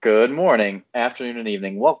Good morning, afternoon, and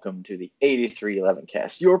evening. Welcome to the 8311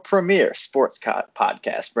 Cast, your premier sports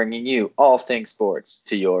podcast, bringing you all things sports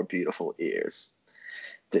to your beautiful ears.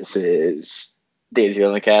 This is the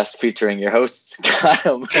 8311 Cast featuring your hosts,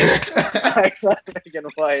 Kyle Mike,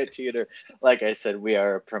 and Wyatt Tudor. Like I said, we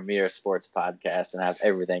are a premier sports podcast and have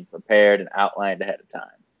everything prepared and outlined ahead of time.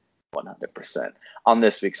 100%. On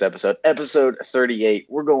this week's episode 38,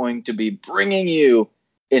 we're going to be bringing you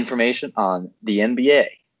information on the NBA,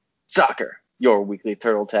 soccer, your weekly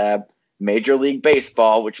Turtle Tab, Major League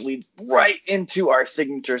Baseball, which leads right into our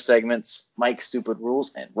signature segments, Mike's Stupid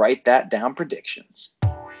Rules, and Write That Down predictions.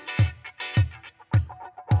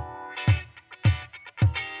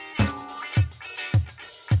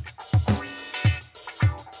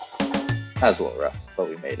 That was a little rough, but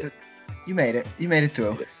we made it. You made it. You made it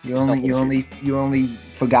through. You only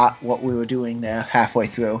forgot what we were doing there halfway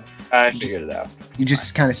through. I figured it out. You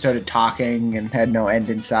just kind of started talking and had no end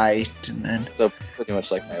in sight, and then. So pretty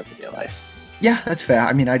much like my everyday life. Yeah, that's fair.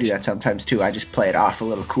 I mean, I do that sometimes too. I just play it off a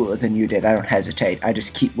little cooler than you did. I don't hesitate. I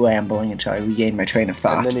just keep rambling until I regain my train of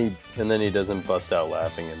thought. And then he doesn't bust out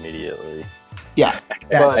laughing immediately. Yeah,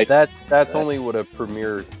 but that's only what a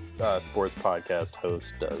premier sports podcast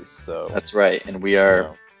host does. So that's right, and we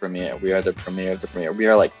are premier. We are the premier of the premier. We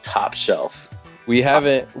are like top shelf. We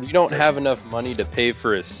don't have enough money to pay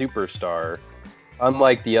for a superstar,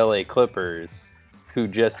 unlike the LA Clippers, who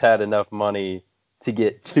just had enough money to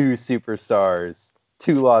get 2 superstars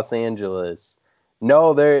to Los Angeles.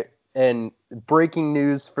 And breaking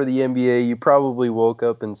news for the NBA, you probably woke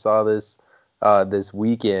up and saw this this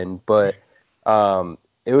weekend, but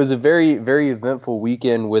it was a very, very eventful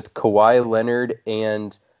weekend with Kawhi Leonard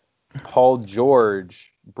and Paul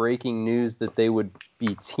George breaking news that they would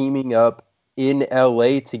be teaming up in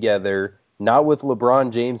LA together, not with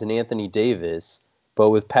LeBron James and Anthony Davis, but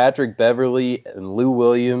with Patrick Beverley and Lou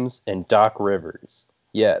Williams and Doc Rivers.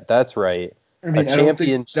 Yeah, that's right. I mean, I don't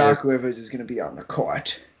think Doc Rivers is going to be on the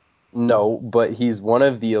court. No, but he's one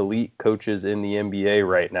of the elite coaches in the NBA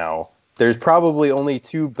right now. There's probably only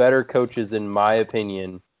 2 better coaches, in my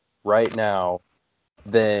opinion, right now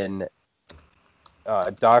than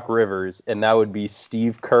Doc Rivers, and that would be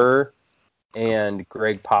Steve Kerr and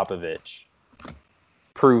Greg Popovich.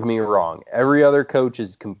 Prove me wrong. Every other coach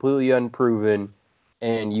is completely unproven,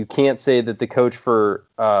 and you can't say that the coach for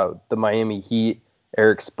the Miami Heat,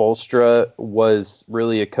 Eric Spoelstra, was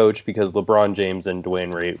really a coach because LeBron James and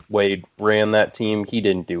Dwayne Wade ran that team. He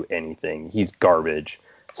didn't do anything. He's garbage.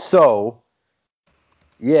 So,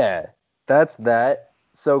 yeah, that's that.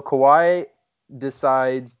 So Kawhi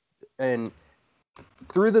decides, and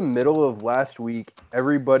through the middle of last week,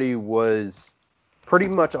 everybody was pretty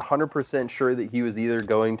much 100% sure that he was either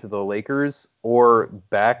going to the Lakers or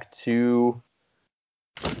back to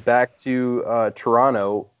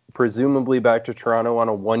Toronto, presumably back to Toronto on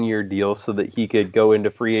a 1-year deal so that he could go into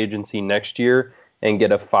free agency next year and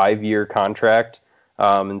get a 5-year contract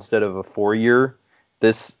instead of a 4-year,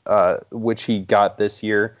 which he got this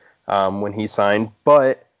year when he signed.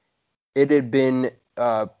 But it had been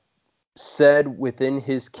said within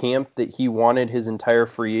his camp that he wanted his entire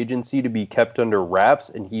free agency to be kept under wraps,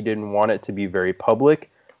 and he didn't want it to be very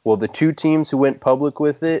public. Well, the 2 teams who went public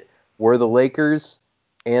with it were the Lakers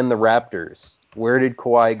and the Raptors. Where did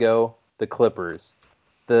Kawhi go? The Clippers.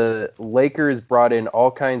 The Lakers brought in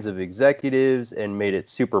all kinds of executives and made it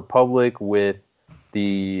super public with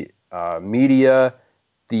the media.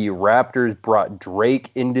 The Raptors brought Drake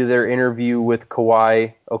into their interview with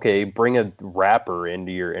Kawhi. Okay, bring a rapper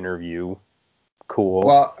into your interview. Cool.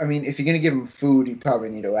 Well, I mean, if you're going to give him food, you probably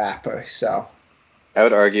need a rapper, so. I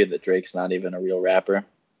would argue that Drake's not even a real rapper.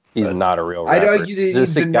 He's not a real rapper. I'd argue that he's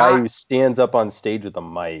just a guy who stands up on stage with a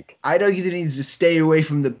mic. I'd argue that he needs to stay away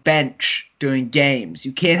from the bench during games.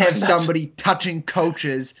 You can't have somebody touching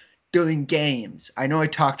coaches during games. I know I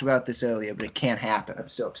talked about this earlier, but it can't happen. I'm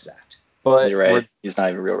still upset. But you're right. He's not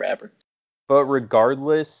even a real rapper. But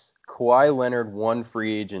regardless, Kawhi Leonard won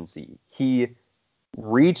free agency. He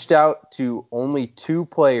reached out to only 2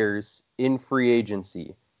 players in free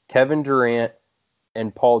agency, Kevin Durant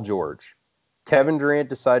and Paul George. Kevin Durant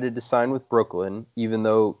decided to sign with Brooklyn, even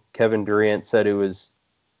though Kevin Durant said it was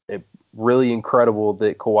really incredible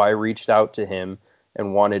that Kawhi reached out to him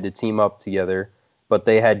and wanted to team up together, but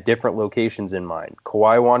they had different locations in mind.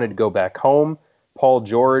 Kawhi wanted to go back home. Paul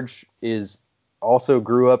George also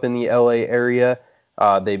grew up in the LA area.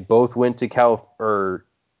 They both went to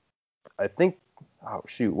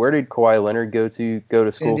where did Kawhi Leonard go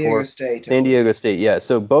to school San Diego State. San Diego State, yeah.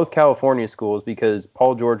 So both California schools, because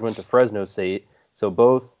Paul George went to Fresno State. So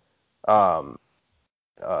both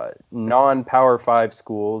non-Power 5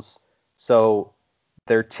 schools. So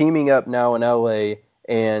They're teaming up now in LA,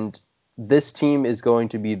 and this team is going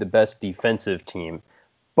to be the best defensive team.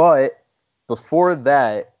 But before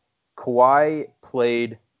that, Kawhi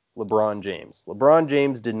played LeBron James. LeBron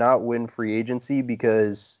James did not win free agency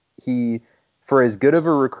because for as good of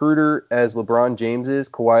a recruiter as LeBron James is,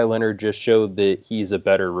 Kawhi Leonard just showed that he's a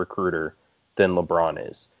better recruiter than LeBron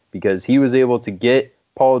is, because he was able to get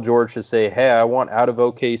Paul George to say, hey, I want out of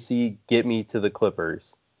OKC, get me to the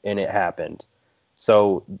Clippers, and it happened.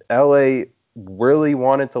 So LA really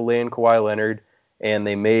wanted to land Kawhi Leonard, and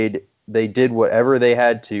they did whatever they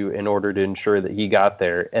had to in order to ensure that he got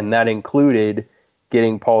there, and that included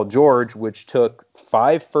getting Paul George, which took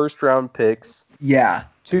 5 first-round picks,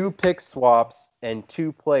 2 pick swaps, and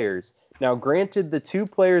 2 players. Now, granted, the 2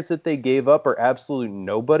 players that they gave up are absolute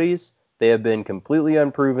nobodies. They have been completely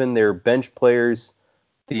unproven. They're bench players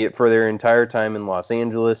for their entire time in Los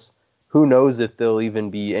Angeles. Who knows if they'll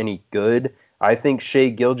even be any good? I think Shai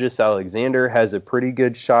Gilgeous-Alexander has a pretty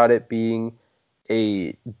good shot at being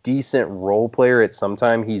a decent role player at some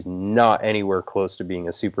time. He's not anywhere close to being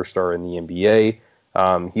a superstar in the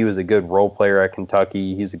NBA. He was a good role player at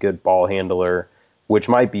Kentucky. He's a good ball handler, which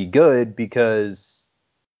might be good because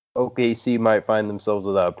OKC might find themselves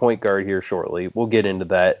without a point guard here shortly. We'll get into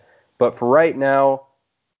that. But for right now,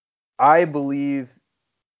 I believe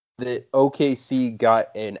that OKC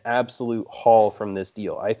got an absolute haul from this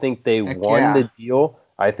deal. I think they won the deal.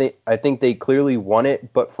 I think they clearly won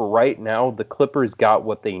it, but for right now, the Clippers got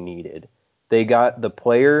what they needed. They got the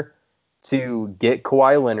player to get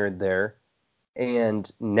Kawhi Leonard there,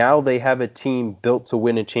 and now they have a team built to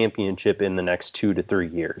win a championship in the next 2 to 3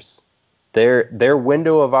 years. Their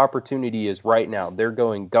window of opportunity is right now. They're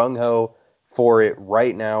going gung-ho for it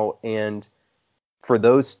right now, and for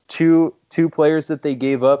those two players that they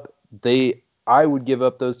gave up, I would give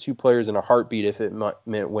up those 2 players in a heartbeat if it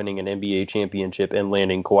meant winning an NBA championship and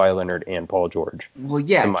landing Kawhi Leonard and Paul George. Well,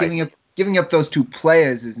 yeah, giving up those 2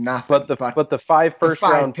 players is nothing. But the 5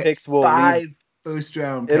 first-round picks will leave.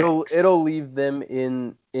 First-round picks. It'll leave them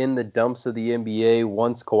in the dumps of the NBA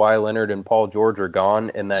once Kawhi Leonard and Paul George are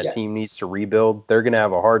gone, and that team needs to rebuild. They're going to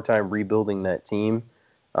have a hard time rebuilding that team.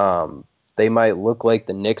 They might look like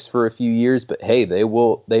the Knicks for a few years, but hey,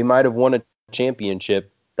 they might have won a championship.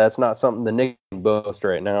 That's not something the Knicks can boast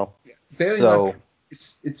right now. Yeah,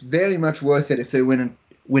 it's very much worth it if they win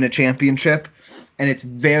a championship, and it's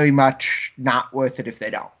very much not worth it if they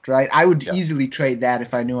don't, right? I would easily trade that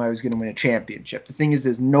if I knew I was going to win a championship. The thing is,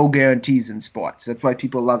 there's no guarantees in sports. That's why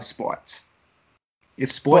people love sports.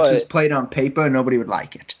 If sports was played on paper, nobody would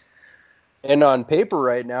like it. And on paper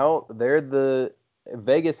right now,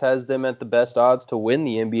 Vegas has them at the best odds to win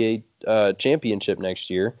the NBA championship next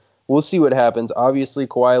year. We'll see what happens. Obviously,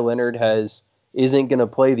 Kawhi Leonard isn't going to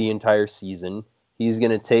play the entire season. He's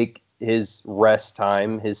going to take his rest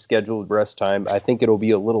time, his scheduled rest time. I think it'll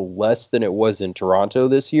be a little less than it was in Toronto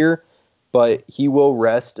this year, but he will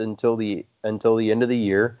rest until the end of the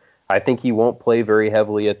year. I think he won't play very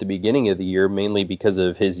heavily at the beginning of the year, mainly because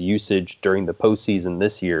of his usage during the postseason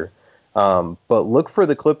this year. But look for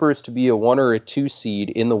the Clippers to be a 1 or a 2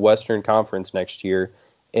 seed in the Western Conference next year.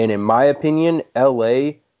 And in my opinion,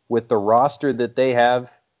 LA, with the roster that they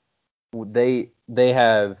have Kawhi,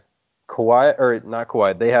 or not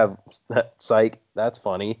Kawhi, they have psych, that's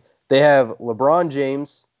funny. They have LeBron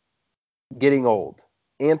James getting old.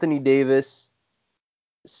 Anthony Davis,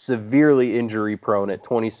 severely injury prone at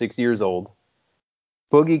 26 years old.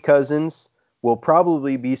 Boogie Cousins will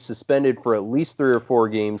probably be suspended for at least 3 or 4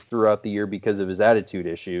 games throughout the year because of his attitude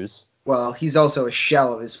issues. Well, he's also a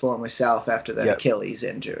shell of his former self after that Achilles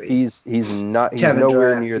injury. He's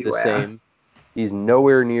nowhere near the same. He's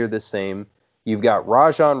nowhere near the same. You've got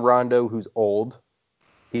Rajon Rondo, who's old.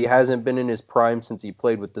 He hasn't been in his prime since he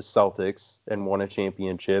played with the Celtics and won a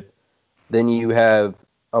championship. Then you have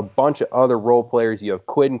a bunch of other role players. You have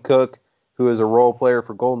Quinn Cook, who is a role player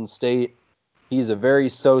for Golden State. He's a very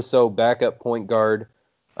so-so backup point guard.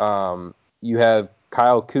 You have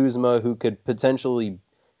Kyle Kuzma, who could potentially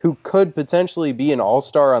be an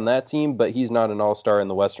all-star on that team, but he's not an all-star in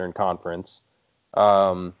the Western Conference.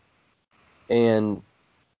 And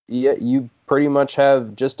yeah, you pretty much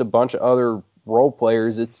have just a bunch of other role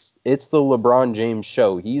players. It's the LeBron James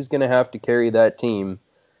show. He's going to have to carry that team,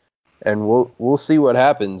 and we'll see what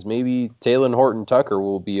happens. Maybe Talen Horton-Tucker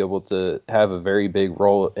will be able to have a very big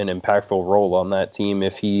role, an impactful role on that team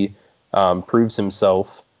if he proves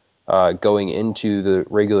himself going into the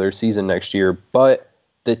regular season next year. But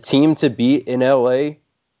the team to beat in LA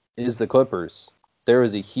is the Clippers. There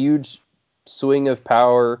was a huge swing of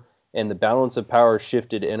power, and the balance of power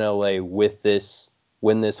shifted in LA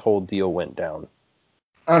when this whole deal went down.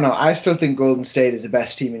 I don't know. I still think Golden State is the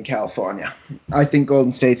best team in California. I think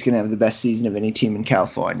Golden State's going to have the best season of any team in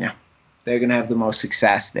California. They're going to have the most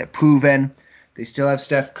success. They're proven. They still have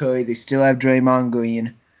Steph Curry. They still have Draymond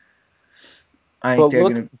Green.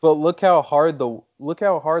 But look how hard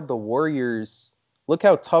the Warriors. Look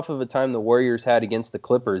how tough of a time the Warriors had against the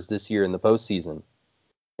Clippers this year in the postseason,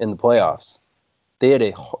 in the playoffs. They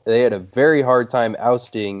had a very hard time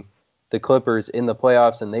ousting the Clippers in the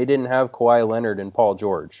playoffs, and they didn't have Kawhi Leonard and Paul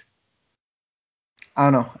George.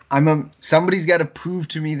 I don't know. Somebody's got to prove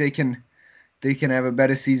to me they can have a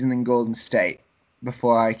better season than Golden State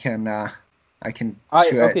before I can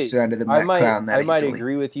surrender the crown that I might easily.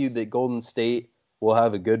 agree with you that Golden State will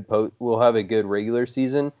have a good regular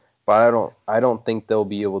season, but I don't think they'll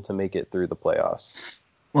be able to make it through the playoffs.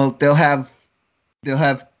 Well, they'll have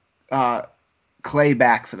Clay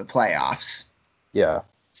back for the playoffs. Yeah.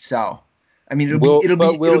 So, I mean,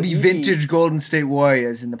 it'll be vintage Golden State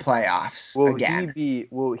Warriors in the playoffs again.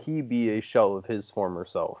 Will he be a shell of his former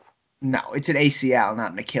self? No, it's an ACL,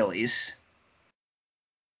 not an Achilles.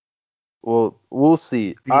 Well, we'll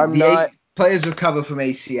see. Players recover from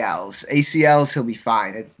ACLs. ACLs, he'll be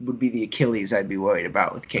fine. It would be the Achilles I'd be worried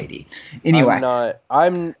about with KD. Anyway,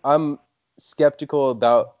 I'm skeptical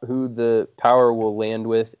about who the power will land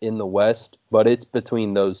with in the West, but it's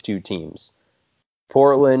between those two teams.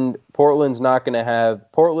 Portland's going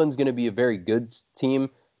to be a very good team,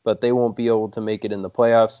 but they won't be able to make it in the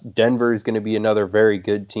playoffs. Denver is going to be another very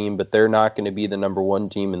good team, but they're not going to be the number one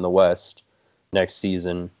team in the West next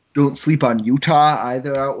season. Don't sleep on Utah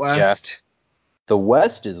either out west. Yeah. The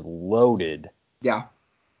West is loaded. Yeah.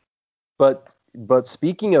 But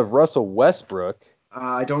speaking of Russell Westbrook,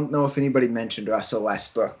 I don't know if anybody mentioned Russell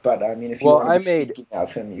Westbrook, but I mean, if you want to be speaking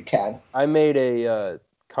of him, you can. I made a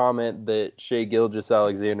comment that Shai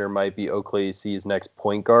Gilgeous-Alexander might be OKC's next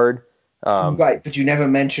point guard. Right, but you never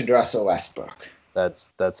mentioned Russell Westbrook. That's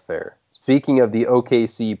fair. Speaking of the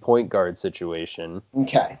OKC point guard situation.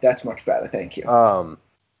 Okay, that's much better. Thank you.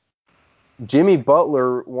 Jimmy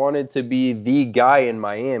Butler wanted to be the guy in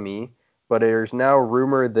Miami, but there's now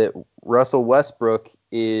rumor that Russell Westbrook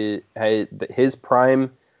his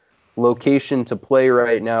prime location to play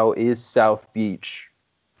right now is South Beach.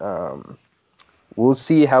 We'll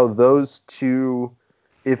see how those two,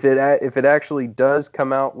 if it actually does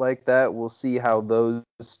come out like that, we'll see how those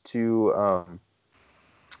two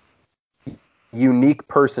unique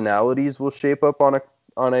personalities will shape up on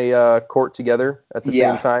a court together at the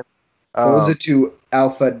same time. Those are two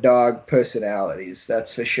alpha dog personalities,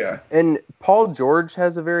 that's for sure. And Paul George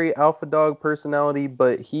has a very alpha dog personality,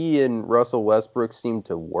 but he and Russell Westbrook seem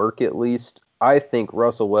to work at least. I think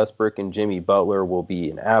Russell Westbrook and Jimmy Butler will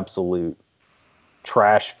be an absolute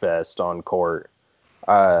trash fest on court.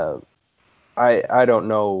 I don't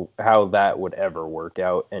know how that would ever work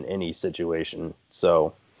out in any situation.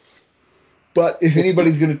 So, but if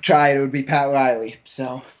anybody's going to try, it would be Pat Riley.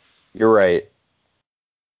 So You're right.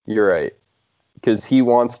 Because he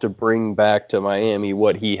wants to bring back to Miami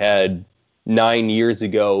what he had 9 years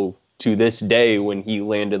ago to this day when he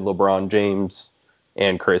landed LeBron James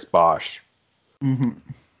and Chris Bosh. Mm-hmm.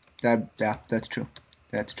 That's true.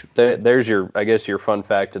 That's true. There's your fun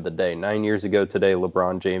fact of the day. 9 years ago today,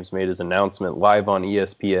 LeBron James made his announcement live on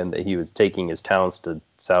ESPN that he was taking his talents to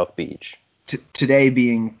South Beach. Today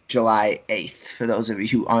being July 8th, for those of you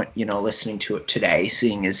who aren't, listening to it today,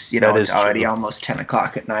 seeing as, it's already almost 10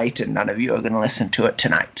 o'clock at night and none of you are going to listen to it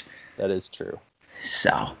tonight. That is true.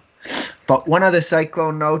 So, but one other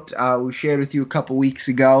Cyclone note, we shared with you a couple weeks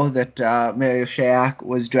ago that Mario Shayok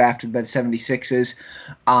was drafted by the 76ers.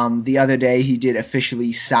 The other day, he did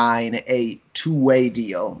officially sign a two-way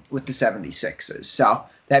deal with the 76ers. So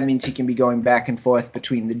that means he can be going back and forth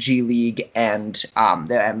between the G League and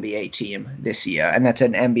their NBA team this year. And that's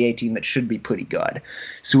an NBA team that should be pretty good.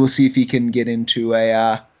 So we'll see if he can get into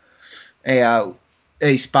a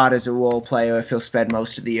spot as a role player if he'll spend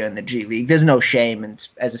most of the year in the G League. There's no shame in,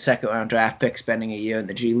 as a second-round draft pick, spending a year in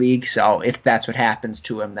the G League. So if that's what happens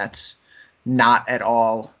to him, that's not at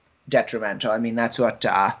all detrimental. I mean, that's what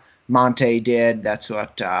Monte did. That's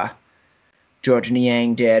what George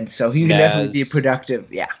Niang did. So he can definitely be a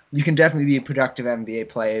productive. Yeah, you can definitely be a productive NBA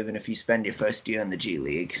player even if you spend your first year in the G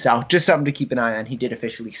League. So just something to keep an eye on. He did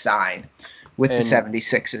officially sign with the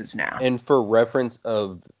 76ers now. And for reference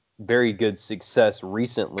of very good success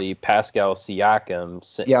recently, Pascal Siakam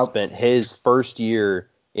spent his first year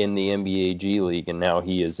in the NBA G League, and now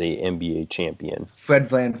he is a NBA champion. Fred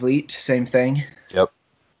VanVleet, same thing. Yep.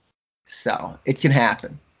 So it can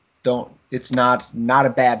happen. It's not a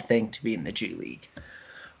bad thing to be in the G League.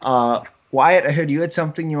 Wyatt, I heard you had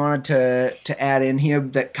something you wanted to add in here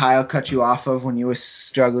that Kyle cut you off of when you were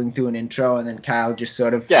struggling through an intro, and then Kyle just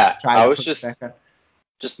sort of tried I was to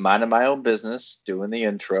just minding my own business, doing the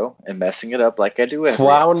intro and messing it up like I do every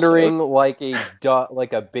floundering episode.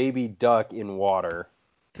 like a baby duck in water.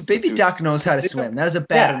 The baby duck knows how to swim. That was a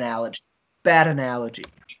bad analogy. Bad analogy.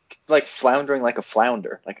 Like floundering like a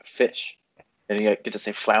flounder, like a fish. And you get to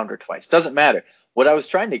say flounder twice. Doesn't matter. What I was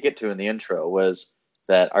trying to get to in the intro was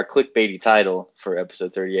that our clickbaity title for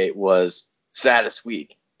episode 38 was Saddest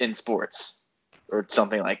Week in Sports or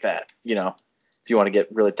something like that. You know, if you want to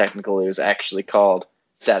get really technical, it was actually called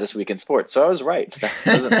Saddest Week in Sports. So I was right. That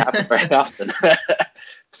doesn't happen very often.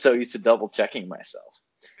 So used to double checking myself.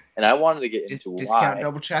 And I wanted to get into discount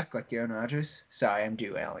double check like Aaron Rodgers. Sorry, I'm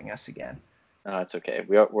derailing us again. No, it's okay.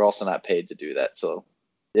 We're also not paid to do that. So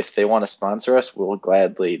if they want to sponsor us, we'll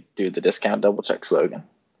gladly do the discount double check slogan.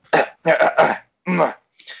 Like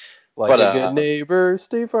a good neighbor,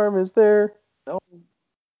 State Farm is there. No.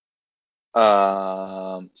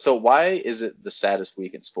 So why is it the saddest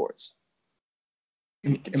week in sports?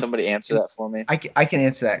 Can somebody answer that for me? I can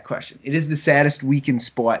answer that question. It is the saddest week in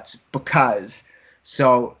sports because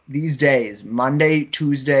these days, Monday,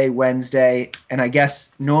 Tuesday, Wednesday, and I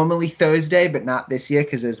guess normally Thursday, but not this year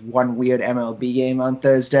because there's one weird MLB game on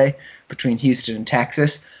Thursday between Houston and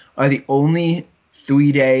Texas, are the only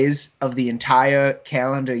 3 days of the entire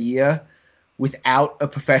calendar year without a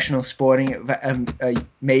professional sporting event, a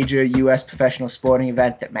major U.S. professional sporting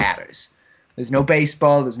event that matters. There's no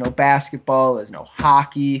baseball, there's no basketball, there's no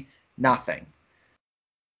hockey, nothing.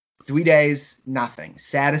 3 days, nothing.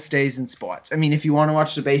 Saddest days in sports. I mean, if you want to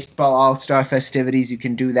watch the baseball all-star festivities, you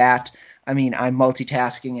can do that. I mean, I'm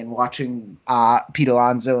multitasking and watching Pete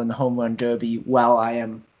Alonso in the home run derby while I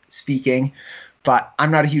am speaking, but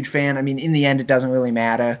I'm not a huge fan. I mean, in the end, it doesn't really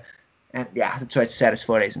matter. And yeah, that's why it's saddest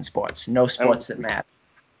 4 days in sports. No sports that matter.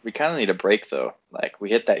 We kind of need a break, though. Like,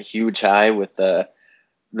 we hit that huge high with the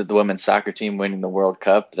women's soccer team winning the World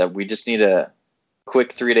Cup that we just need a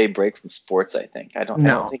quick 3-day break from sports, I think. I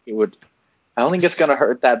don't think it would. I don't think it's going to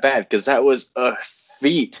hurt that bad because that was a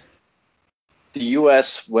feat. The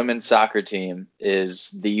U.S. women's soccer team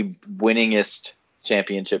is the winningest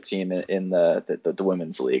championship team in the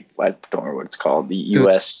women's league. I don't remember what it's called. The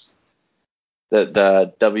U.S.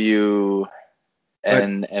 the WNMT.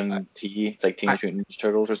 It's like Teenage Mutant Ninja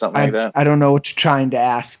Turtles or something like that. I don't know what you're trying to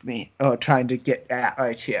ask me or trying to get at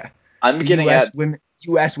right here. I'm getting at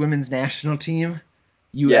U.S. women's national team.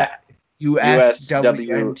 USWNT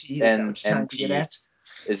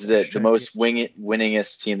is the most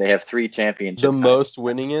winningest team. They have 3 championships. The most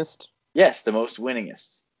winningest? Yes, the most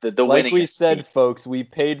winningest. The like winningest we said, team. Folks, we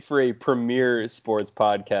paid for a premier sports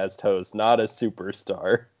podcast host, not a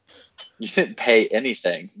superstar. You didn't pay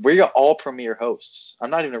anything. We're all premier hosts. I'm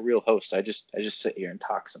not even a real host. I just sit here and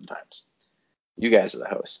talk sometimes. You guys are the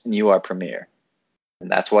hosts, and you are premier.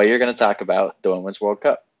 And that's why you're going to talk about the Women's World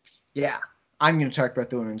Cup. Yeah, I'm going to talk about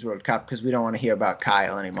the Women's World Cup because we don't want to hear about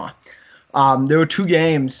Kyle anymore. There were 2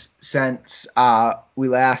 games since we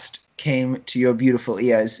last came to your beautiful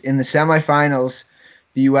ears. In the semifinals,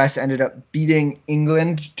 the U.S. ended up beating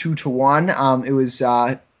England 2-1. It was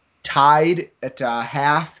tied at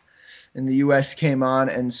half, and the U.S. came on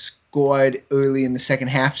and scored early in the second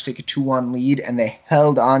half to take a 2-1 lead, and they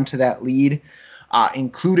held on to that lead,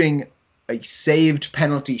 including a saved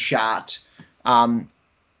penalty shot.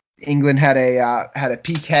 England had a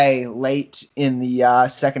PK late in the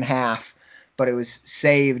second half, but it was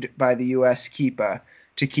saved by the U.S. keeper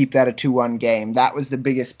to keep that a 2-1 game. That was the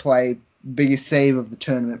biggest save of the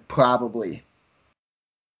tournament probably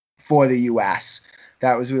for the U.S.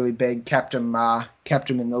 That was really big. Kept him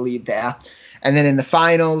in the lead there. And then in the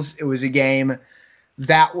finals, it was a game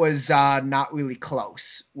that was not really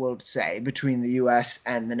close, we'll say, between the U.S.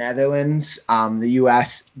 and the Netherlands. The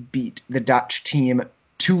U.S. beat the Dutch team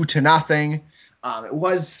 2-0. It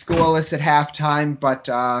was scoreless at halftime, but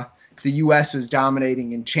the U.S. was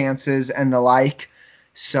dominating in chances and the like.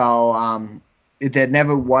 So there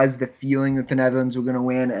never was the feeling that the Netherlands were going to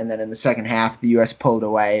win. And then in the second half, the U.S. pulled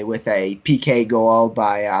away with a PK goal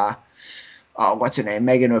by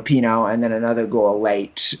Megan Rapinoe, and then another goal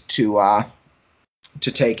late to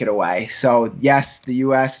take it away. So yes, the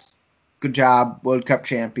U.S. good job, World Cup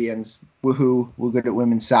champions. Woohoo! We're good at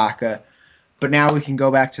women's soccer. But now we can go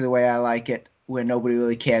back to the way I like it, where nobody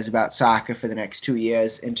really cares about soccer for the next 2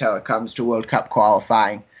 years until it comes to World Cup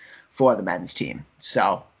qualifying for the men's team.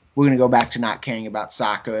 So we're going to go back to not caring about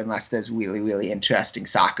soccer unless there's really, really interesting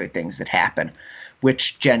soccer things that happen,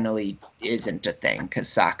 which generally isn't a thing because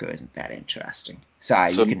soccer isn't that interesting.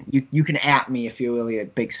 Sorry, so, you can at me if you're really a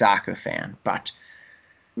big soccer fan, but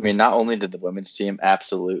I mean, not only did the women's team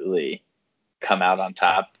absolutely come out on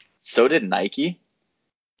top, so did Nike.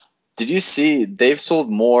 Did you see they've sold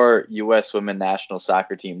more U.S. women national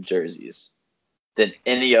soccer team jerseys than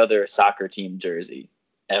any other soccer team jersey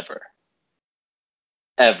ever?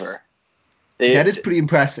 Ever. That is pretty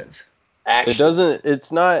impressive. Actually,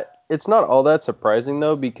 It's not all that surprising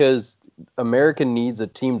though, because America needs a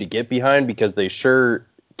team to get behind because they sure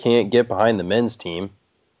can't get behind the men's team.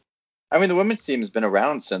 I mean, the women's team has been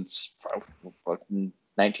around since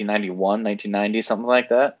 1991, 1990, something like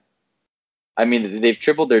that. I mean, they've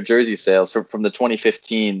tripled their jersey sales from the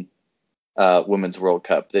 2015 Women's World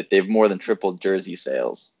Cup. That they've more than tripled jersey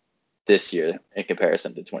sales this year in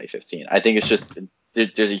comparison to 2015. I think it's just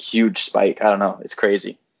there's a huge spike. I don't know. It's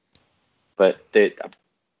crazy. But they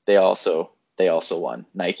also won.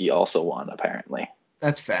 Nike also won, apparently.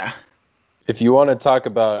 That's fair. If you want to talk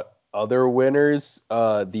about other winners,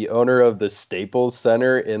 the owner of the Staples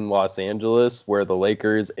Center in Los Angeles, where the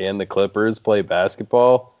Lakers and the Clippers play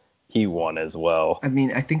basketball, he won as well. I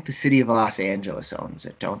mean, I think the city of Los Angeles owns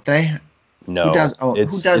it, don't they? No, who does own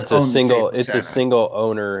a single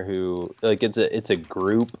owner who, like, it's a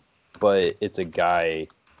group, but it's a guy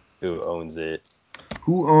who owns it.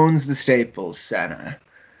 Who owns the Staples Center?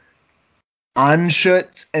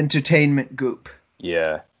 Anschutz Entertainment Group.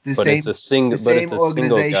 Yeah. It's a same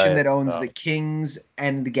organization that owns the the Kings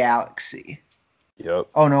and the Galaxy. Yep.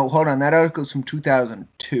 Oh no, hold on. That article's from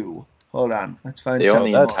 2002. Hold on. Let's find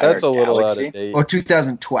something. That's a little out of date. Or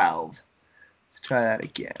 2012. Let's try that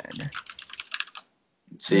again.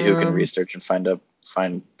 See who can research and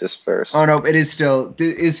find this first. Oh no, it is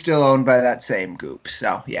still owned by that same group.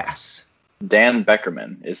 So yes. Dan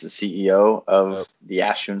Beckerman is the CEO of the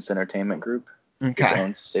Aschutz Entertainment Group, which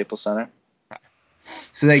owns the Staples Center.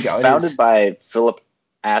 So there you go. Founded by Philip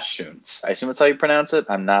Aschutz. I assume that's how you pronounce it.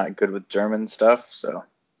 I'm not good with German stuff, so.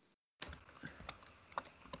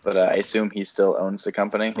 But I assume he still owns the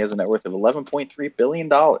company. He has a net worth of $11.3 billion,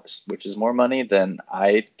 which is more money than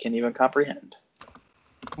I can even comprehend.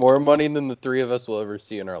 More money than the three of us will ever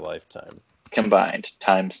see in our lifetime. Combined,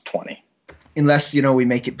 times 20. Unless, we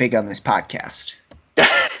make it big on this podcast.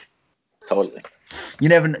 Totally. You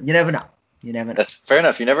never know. You never know. That's fair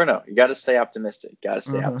enough. You never know. You got to stay optimistic.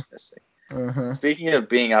 Optimistic. Speaking of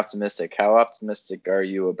being optimistic, how optimistic are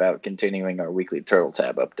you about continuing our weekly Turtle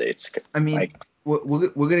Tab updates? I mean, we're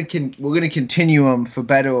gonna continue them for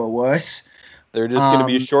better or worse. They're just gonna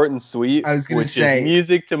be short and sweet. I was gonna say is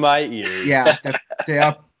music to my ears. Yeah, they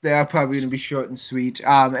are probably gonna be short and sweet.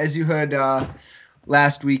 As you heard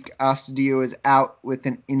last week, Astudillo is out with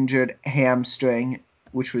an injured hamstring,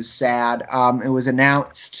 which was sad. It was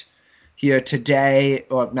announced here today,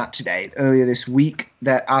 or not today, earlier this week,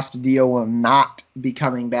 that Astudillo will not be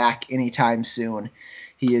coming back anytime soon.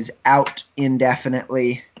 He is out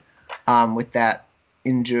indefinitely with that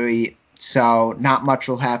injury, so not much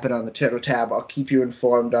will happen on the Turtle Tab. I'll keep you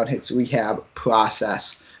informed on his rehab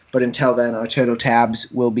process, but until then, our Turtle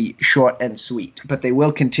Tabs will be short and sweet, but they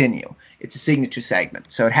will continue. It's a signature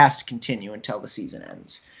segment, so it has to continue until the season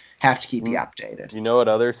ends. Have to keep you updated. You know what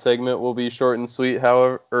other segment will be short and sweet,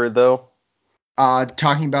 however, though?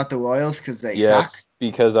 Talking about the Royals because they suck. Yes,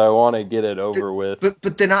 because I want to get it over with.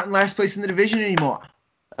 But they're not in last place in the division anymore.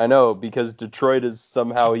 I know, because Detroit is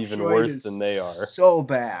somehow even worse than they are. So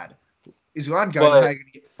bad. Is Ron Gardner going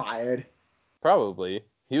to get fired? Probably.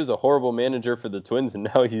 He was a horrible manager for the Twins, and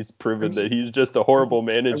now he's proven that he's just a horrible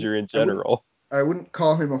manager in general. I wouldn't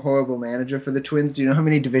call him a horrible manager for the Twins. Do you know how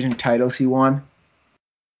many division titles he won?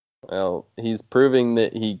 Well, he's proving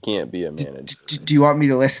that he can't be a manager. Do you want me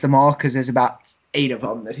to list them all? Because there's about 8 of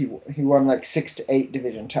them that he won, like 6 to 8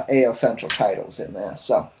 division AL Central titles in there.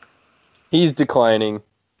 So he's declining,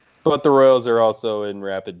 but the Royals are also in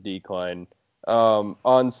rapid decline.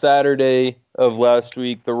 On Saturday of last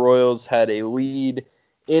week, the Royals had a lead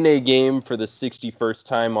in a game for the 61st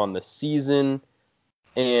time on the season,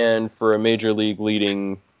 and for a major league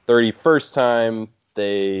leading 31st time,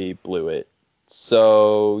 they blew it.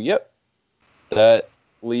 So, yep, that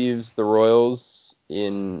leaves the Royals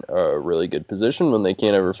in a really good position when they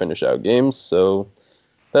can't ever finish out games. So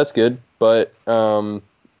that's good. But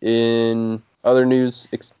in other news,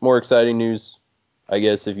 more exciting news, I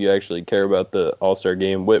guess, if you actually care about the All-Star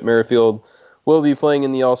game, Whit Merrifield will be playing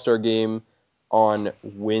in the All-Star game on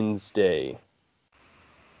Wednesday.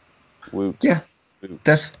 Woot. Yeah, Woot.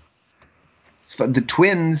 That's the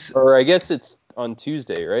Twins. Or I guess it's on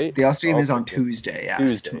Tuesday, right? The All-Star game is on Tuesday. Yeah,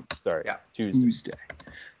 Tuesday. Sorry. Yeah,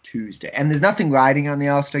 Tuesday. And there's nothing riding on the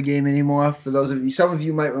All-Star game anymore. For those of you, some of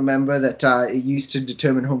you might remember that it used to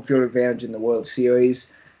determine home field advantage in the World Series.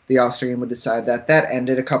 The All-Star game would decide that. That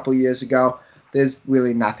ended a couple years ago. there's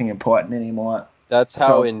really nothing important anymore. That's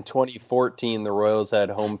how in 2014 the Royals had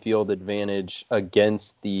home field advantage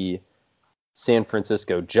against the San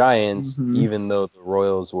Francisco Giants, even though the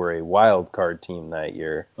Royals were a wild card team that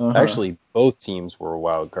year. Actually, both teams were a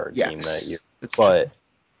wild card team that year, but true.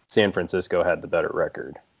 San Francisco had the better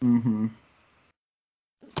record.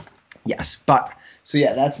 Yes, but so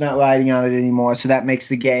yeah, that's not riding on it anymore. So that makes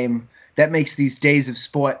these days of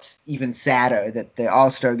sports even sadder, that the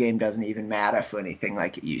All-Star game doesn't even matter for anything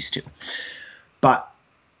like it used to. But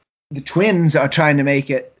the Twins are trying to make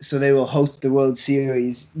it so they will host the World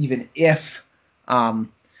Series even if the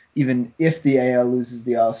AL loses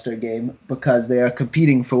the All-Star game, because they are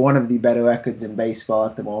competing for one of the better records in baseball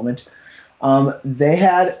at the moment. They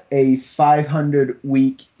had a 500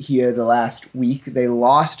 week here the last week. They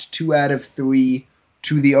lost 2 out of 3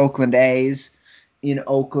 to the Oakland A's in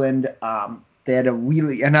Oakland. They had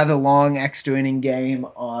another long extra inning game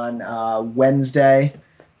on Wednesday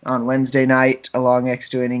night, a long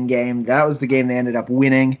extra inning game. That was the game they ended up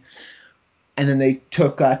winning. And then they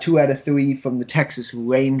took 2 out of 3 from the Texas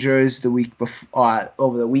Rangers the week before.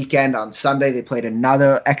 Over the weekend on Sunday, they played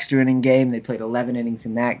another extra inning game. They played 11 innings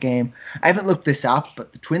in that game. I haven't looked this up,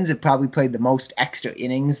 but the Twins have probably played the most extra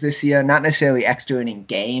innings this year. Not necessarily extra inning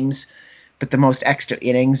games, but the most extra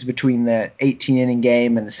innings between the 18-inning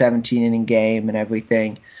game and the 17-inning game and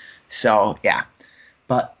everything. So, yeah.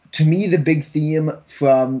 But to me, the big theme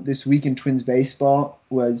from this week in Twins baseball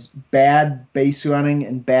was bad base running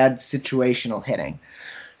and bad situational hitting.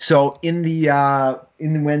 So in the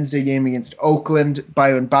Wednesday game against Oakland,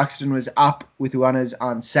 Byron Buxton was up with runners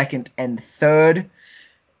on second and third,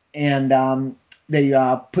 and they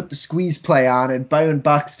put the squeeze play on, and Byron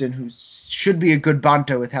Buxton, who should be a good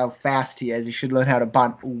bunter with how fast he is, he should learn how to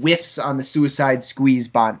bunt, whiffs on the suicide squeeze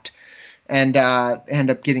bunt, and end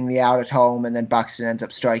up getting the out at home, and then Buxton ends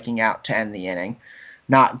up striking out to end the inning.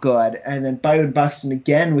 Not good. And then Byron Buxton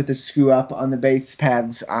again with a screw up on the base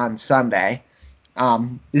paths on Sunday.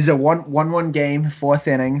 This is a 1-1 game, 4th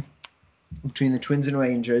inning between the Twins and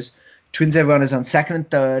Rangers. Twins have runners on second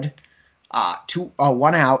and third,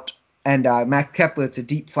 1 out, and Matt Kepler, it's a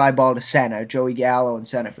deep fly ball to center. Joey Gallo in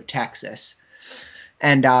center for Texas.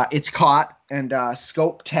 And it's caught, and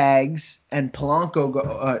Scope tags, and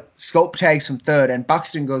Polanco Scope tags from third, and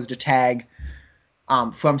Buxton goes to tag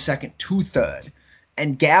from second to third.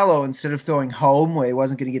 And Gallo, instead of throwing home where he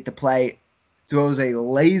wasn't going to get the play, throws a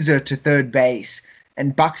laser to third base,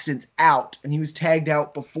 and Buxton's out, and he was tagged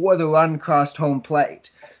out before the run crossed home plate.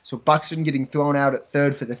 So Buxton getting thrown out at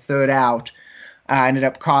third for the third out ended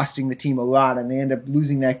up costing the team a run, and they ended up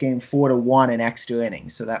losing that game 4-1 in extra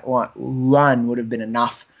innings. So that run would have been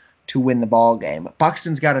enough to win the ball game. But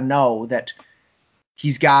Buxton's got to know that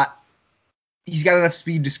he's got enough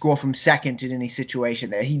speed to score from second in any situation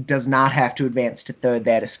there. He does not have to advance to third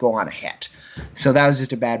there to score on a hit. So that was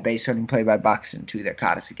just a bad base running play by Buxton, too, that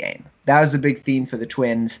caught us a game. That was the big theme for the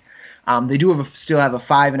Twins. They do still have a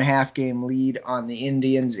 5.5 game lead on the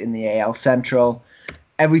Indians in the AL Central.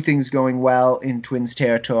 Everything's going well in Twins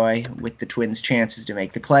territory with the Twins' chances to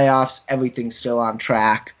make the playoffs. Everything's still on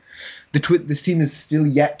track. This team is still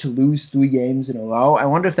yet to lose 3 games in a row. I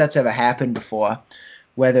wonder if that's ever happened before,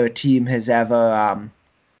 whether a team has ever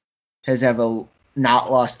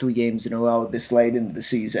not lost 3 games in a row this late into the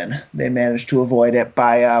season. They managed to avoid it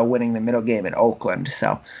by winning the middle game at Oakland.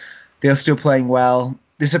 So they're still playing well.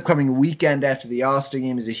 This upcoming weekend after the All-Star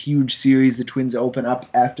game is a huge series. The Twins open up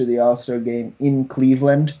after the All-Star game in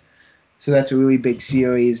Cleveland. So that's a really big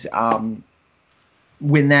series.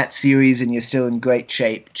 Win that series and you're still in great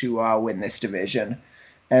shape to win this division.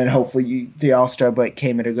 And hopefully the All-Star break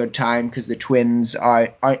came at a good time because the Twins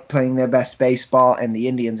aren't playing their best baseball and the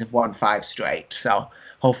Indians have won 5 straight. So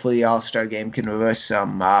hopefully the All-Star game can reverse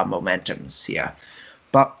some momentums here.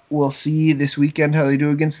 But we'll see this weekend how they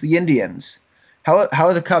do against the Indians. How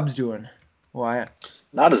are the Cubs doing, Wyatt?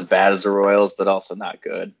 Not as bad as the Royals, but also not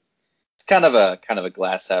good. It's kind of a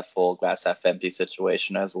glass half full, glass half empty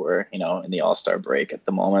situation as we're, in the All-Star break at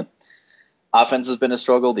the moment. Offense has been a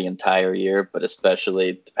struggle the entire year, but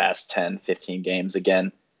especially the past 10, 15 games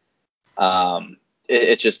again.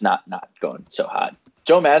 It's just not going so hot.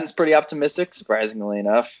 Joe Maddon's pretty optimistic, surprisingly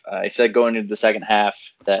enough. He said going into the second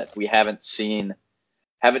half that we haven't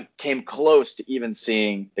came close to even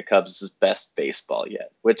seeing the Cubs' best baseball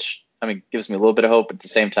yet, which, gives me a little bit of hope. At the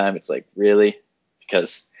same time, it's like, really?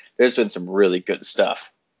 Because there's been some really good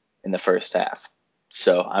stuff in the first half.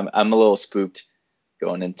 So I'm a little spooked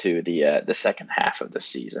going into the second half of the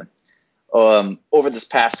season. Over this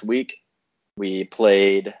past week, we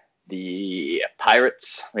played the the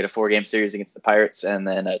Pirates. We had a 4-game series against the Pirates, and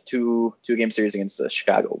then a 2-game series against the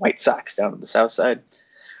Chicago White Sox down on the south side.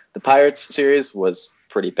 The Pirates series was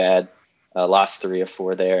pretty bad. Lost 3 of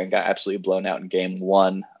 4 there and got absolutely blown out in game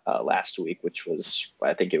 1 last week, which was,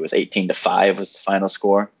 I think it was 18-5 was the final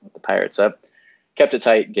score with the Pirates up. Kept it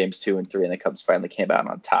tight in games 2 and 3, and the Cubs finally came out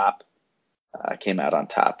on top.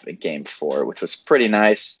 In game 4, which was pretty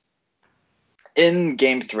nice. In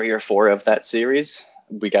game 3 or 4 of that series,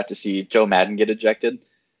 we got to see Joe Maddon get ejected,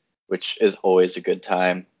 which is always a good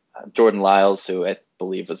time. Jordan Lyles, who I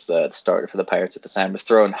believe was the starter for the Pirates at the time, was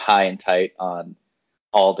thrown high and tight on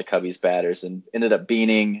all the Cubbies batters and ended up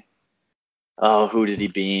beaning, who did he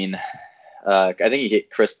bean? I think he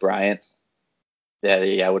hit Chris Bryant. Yeah,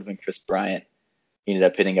 it would have been Chris Bryant. He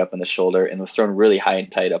ended up hitting up in the shoulder and was thrown really high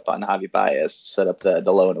and tight up on Javi Baez to set up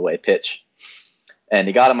the low and away pitch. And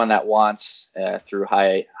he got him on that once, threw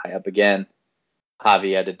high up again.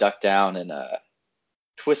 Javi had to duck down and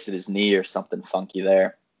twisted his knee or something funky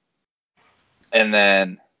there. And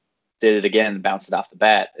then did it again, bounced it off the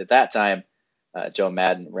bat. At that time, Joe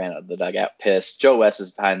Maddon ran out of the dugout pissed. Joe West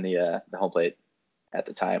is behind the home plate at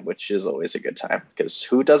the time, which is always a good time because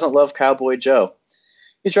who doesn't love Cowboy Joe?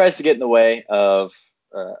 He tries to get in the way of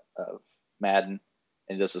Maddon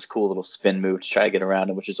and does this cool little spin move to try to get around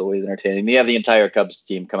him, which is always entertaining. You have the entire Cubs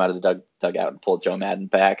team come out of the dugout and pull Joe Maddon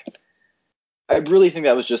back. I really think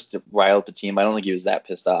that was just to rile up the team. I don't think he was that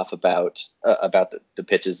pissed off about the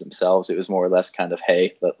pitches themselves. It was more or less kind of,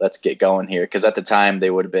 hey, let's get going here. Because at the time,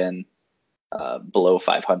 they would have been below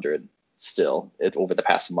 500 still over the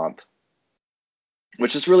past month,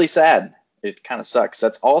 which is really sad. It kind of sucks.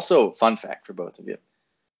 That's also a fun fact for both of you.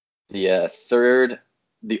 The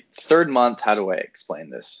third month, how do I explain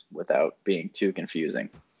this without being too confusing?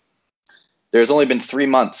 There's only been 3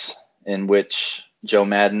 months in which Joe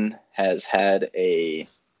Maddon has had a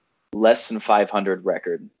less than 500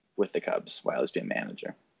 record with the Cubs while he's been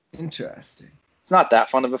manager. Interesting. It's not that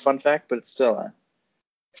fun of a fun fact, but it's still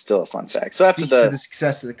a fun fact. So after Speaks to the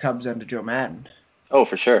success of the Cubs under Joe Maddon. Oh,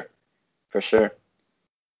 for sure.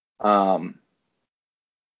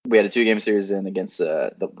 We had a 2-game series in against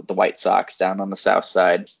the White Sox down on the south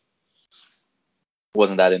side.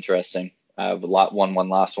 Wasn't that interesting. Won one,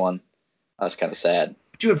 lost one. I was kind of sad.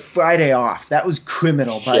 But you had Friday off. That was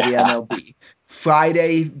criminal by the MLB.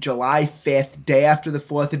 Friday, July 5th, day after the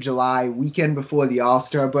 4th of July, weekend before the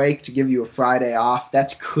All-Star break, to give you a Friday off.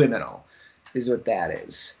 That's criminal, is what that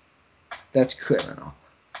is. That's criminal.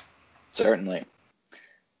 Certainly.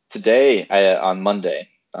 Today, on Monday,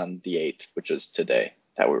 on the 8th, which is today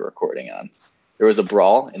that we're recording on, there was a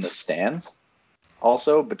brawl in the stands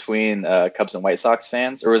also between Cubs and White Sox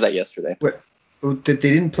fans. Or was that yesterday? They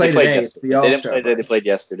didn't play today. It's the All-Star break. They didn't play today. They played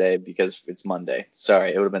yesterday because it's Monday.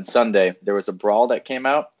 Sorry, it would have been Sunday. There was a brawl that came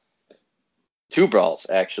out. 2 brawls,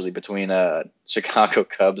 actually, between Chicago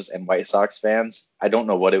Cubs and White Sox fans. I don't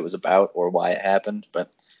know what it was about or why it happened,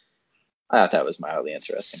 but I thought that was mildly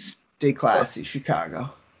interesting. Stay classy,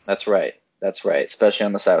 Chicago. That's right. Especially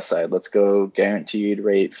on the south side. Let's go Guaranteed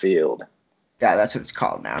Rate Field. Yeah, that's what it's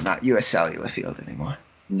called now, not U.S. Cellular Field anymore.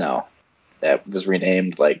 No, that was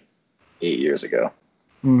renamed like 8 years ago.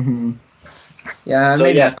 Mm-hmm. Yeah, so,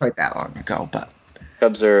 maybe not quite that long ago, but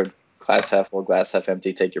Cubs are glass half full, glass half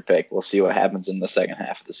empty. Take your pick. We'll see what happens in the second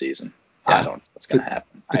half of the season. I don't know what's going to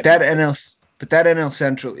happen. But that NL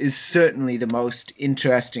Central is certainly the most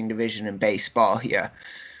interesting division in baseball here,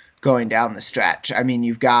 going down the stretch. I mean,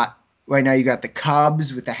 right now you got the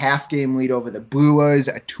Cubs with a half-game lead over the Brewers,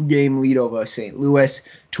 a 2-game lead over St. Louis,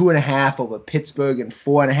 2.5 over Pittsburgh, and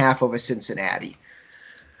 4.5 over Cincinnati.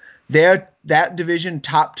 That division,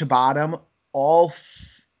 top to bottom, all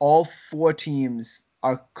 4 teams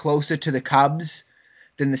are closer to the Cubs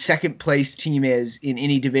than the second-place team is in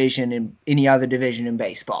any other division in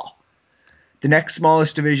baseball. The next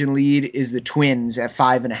smallest division lead is the Twins at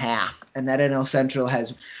 5.5, and that NL Central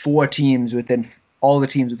has 4 teams all the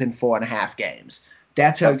teams within 4.5 games.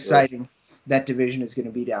 That's how exciting that division is going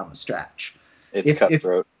to be down the stretch. It's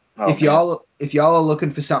cutthroat. If y'all are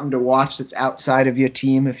looking for something to watch that's outside of your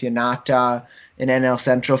team, if you're not an NL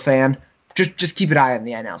Central fan, just keep an eye on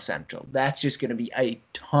the NL Central. That's just going to be a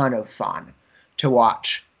ton of fun to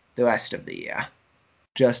watch the rest of the year.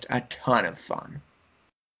 Just a ton of fun.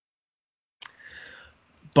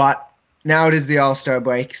 But now it is the All-Star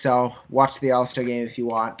break, so watch the All-Star game if you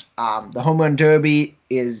want. The Home Run Derby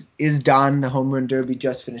is done. The Home Run Derby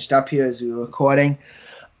just finished up here as we were recording.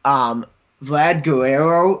 Vlad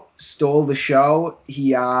Guerrero stole the show.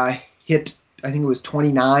 He hit, I think it was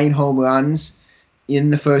 29 home runs in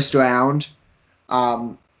the first round,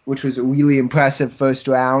 which was a really impressive first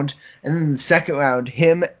round. And then the second round,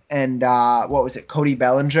 him and what was it? Cody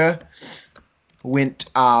Bellinger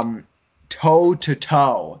went toe to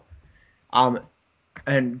toe.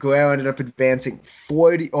 And Guerrero ended up advancing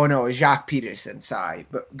 40. Oh no, it was Jacques Peterson. Sorry,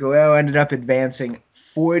 but Guerrero ended up advancing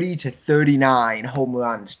 40 to 39 home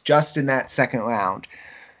runs just in that second round.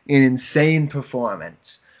 An insane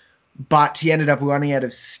performance. But he ended up running out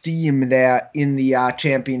of steam there in the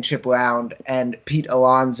championship round, and Pete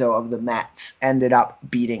Alonso of the Mets ended up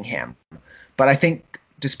beating him. But I think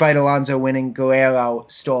despite Alonso winning, Guerrero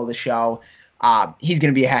stole the show. He's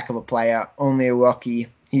going to be a heck of a player. Only a rookie.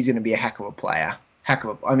 He's going to be a heck of a player.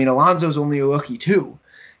 Alonso's only a rookie too.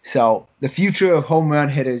 So the future of home run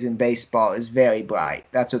hitters in baseball is very bright.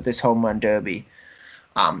 That's what this home run derby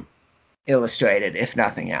illustrated, if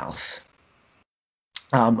nothing else.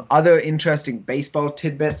 Other interesting baseball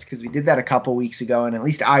tidbits, because we did that a couple weeks ago, and at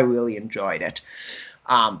least I really enjoyed it.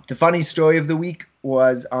 The funny story of the week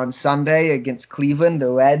was on Sunday against Cleveland.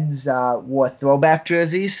 The Reds wore throwback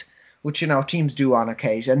jerseys, which, teams do on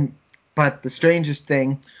occasion. But the strangest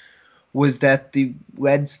thing was that the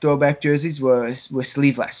Reds throwback jerseys were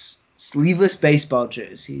sleeveless. Sleeveless baseball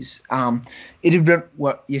jerseys. It had been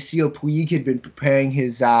what Yasiel Puig had been preparing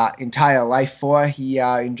his entire life for. He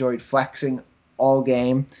enjoyed flexing all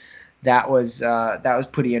game. That was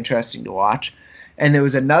pretty interesting to watch. And there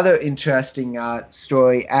was another interesting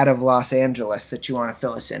story out of Los Angeles that you want to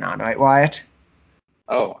fill us in on, right, Wyatt?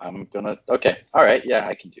 Oh, okay. All right. Yeah,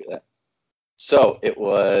 I can do that. So it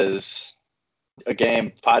was a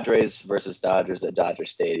game, Padres versus Dodgers at Dodger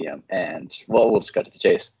Stadium. And, we'll just cut to the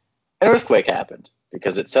chase. An earthquake happened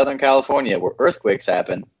because it's Southern California where earthquakes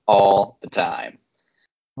happen all the time.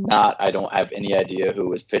 I don't have any idea who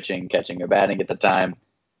was pitching, catching, or batting at the time,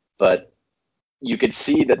 but you could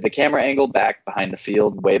see that the camera angle back behind the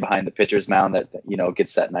field, way behind the pitcher's mound, that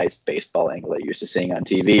gets that nice baseball angle that you're used to seeing on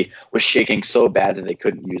TV, was shaking so bad that they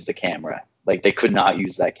couldn't use the camera. Like, they could not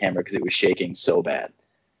use that camera because it was shaking so bad.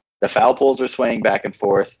 The foul poles were swaying back and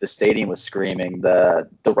forth. The stadium was screaming. The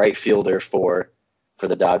right fielder for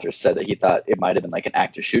the Dodgers said that he thought it might have been like an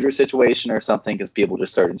actor-shooter situation or something because people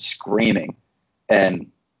just started screaming.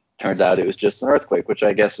 And turns out it was just an earthquake, which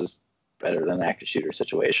I guess is better than an actor-shooter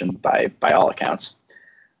situation by all accounts.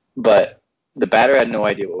 But the batter had no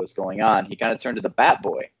idea what was going on. He kind of turned to the bat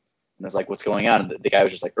boy and was like, "What's going on?" And the guy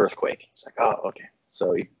was just like, "Earthquake." He's like, "Oh, okay."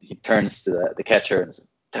 So he turns to the catcher and says,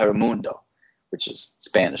 "Terremondo," which is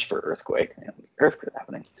Spanish for earthquake. And earthquake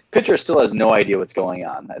happening. Pitcher still has no idea what's going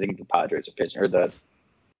on. I think the Padres are pitching, or the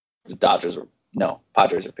Dodgers were, no,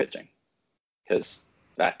 Padres are pitching, because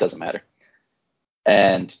that doesn't matter.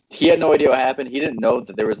 And he had no idea what happened. He didn't know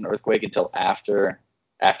that there was an earthquake until after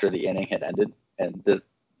the inning had ended. And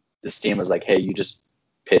this team was like, "Hey, you just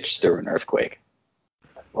pitched through an earthquake."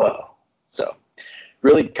 Whoa. So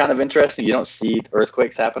really kind of interesting. You don't see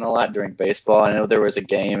earthquakes happen a lot during baseball. I know there was a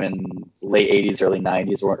game in late 80s, early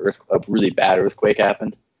 90s where a really bad earthquake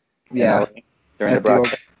happened. Yeah. During the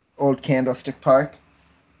broadcast. Old Candlestick Park.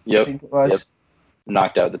 Yep. I think it was. Yep.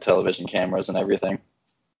 Knocked out the television cameras and everything.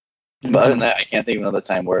 But other than that, I can't think of another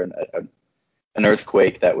time where an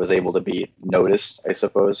earthquake that was able to be noticed, I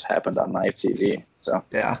suppose, happened on live TV. So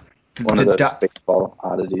yeah, one of those baseball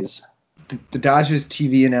oddities. The Dodgers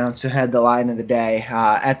TV announcer had the line of the day.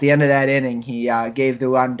 At the end of that inning, he gave the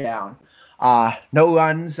rundown. No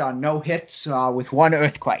runs, no hits, with one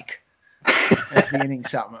earthquake. That's the inning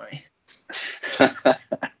summary.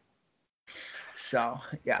 So,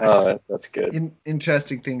 yeah. Oh, that's good.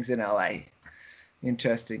 Interesting things in LA.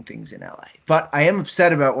 But I am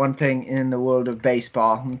upset about one thing in the world of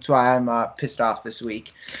baseball. That's why I'm pissed off this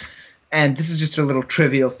week. And this is just a little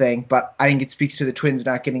trivial thing, but I think it speaks to the Twins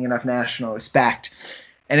not getting enough national respect.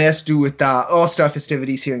 And it has to do with the All-Star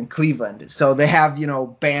festivities here in Cleveland. So they have,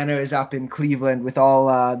 banners up in Cleveland with all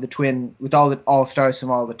the All-Stars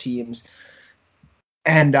from all the teams.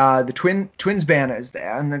 And the Twins banner is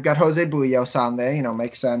there, and they've got Jose Barrios on there.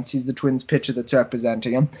 Makes sense. He's the Twins pitcher that's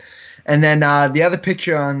representing him. And then the other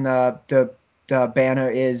picture on the banner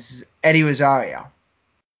is Eddie Rosario.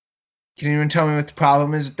 Can anyone tell me what the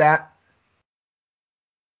problem is with that?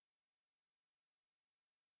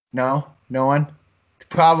 No one. The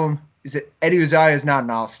problem is that Eddie Rosario is not an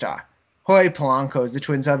all-star. Jorge Polanco is the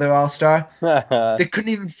Twins' other all-star. They couldn't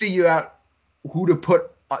even figure out who to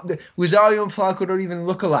put. Rosario and Polanco don't even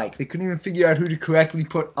look alike. They couldn't even figure out who to correctly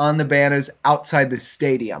put on the banners outside the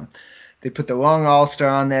stadium. They put the wrong all-star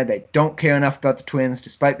on there. They don't care enough about the Twins,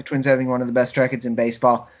 despite the Twins having one of the best records in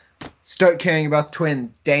baseball. Start caring about the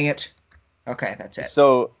Twins. Dang it. Okay, that's it.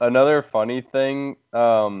 So another funny thing,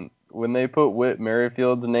 when they put Whit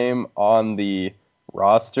Merrifield's name on the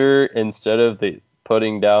roster instead of the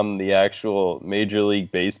putting down the actual Major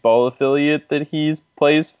League Baseball affiliate that he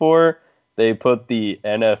plays for. They put the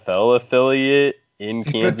NFL affiliate in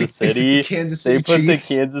Kansas City. They put the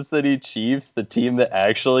Kansas City Chiefs, the team that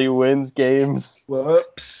actually wins games.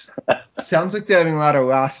 Whoops. Sounds like they're having a lot of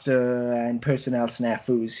roster and personnel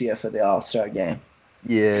snafus here for the All-Star game.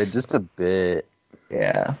 Yeah, just a bit.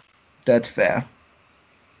 Yeah, that's fair.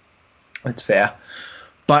 That's fair.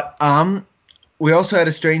 But we also had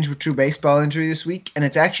a strange but true baseball injury this week, and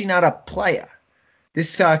it's actually not a player.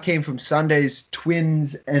 This came from Sunday's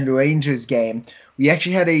Twins and Rangers game. We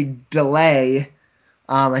actually had a delay.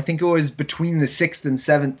 I think it was between the 6th and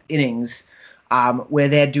 7th innings where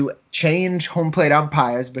they had to change home plate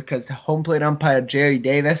umpires because home plate umpire Jerry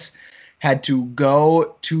Davis had to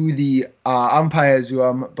go to the umpire's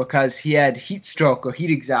room because he had heat stroke or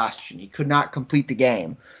heat exhaustion. He could not complete the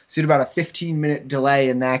game. So it had about a 15-minute delay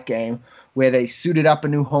in that game where they suited up a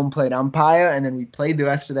new home plate umpire, and then we played the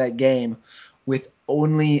rest of that game with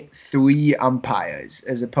only 3 umpires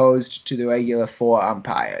as opposed to the regular 4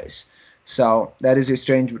 umpires. So that is your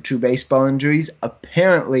strange but true baseball injuries.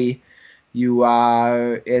 Apparently, you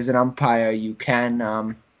as an umpire, you can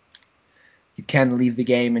leave the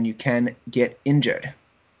game and you can get injured.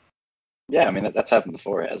 Yeah, I mean, that's happened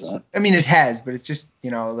before, hasn't it? I mean, it has, but it's just,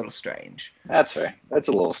 a little strange. That's fair. That's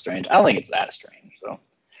a little strange. I don't think it's that strange, though.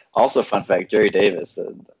 Also, fun fact, Jerry Davis,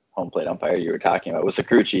 the home plate umpire you were talking about, was the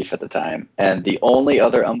crew chief at the time. And the only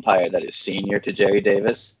other umpire that is senior to Jerry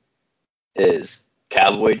Davis is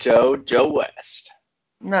Cowboy Joe West.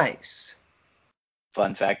 Nice.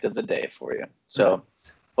 Fun fact of the day for you. So,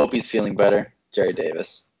 hope he's feeling better, Jerry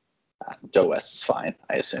Davis. Joe West is fine,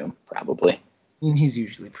 I assume, probably. I mean, he's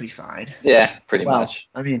usually pretty fine. Yeah, pretty much.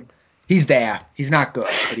 I mean, he's there. He's not good,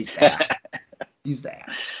 but he's there. He's there.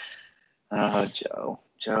 Oh, Joe.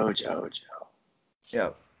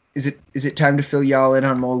 Yep. Is it time to fill y'all in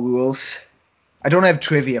on more rules? I don't have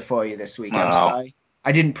trivia for you this week. I'm sorry.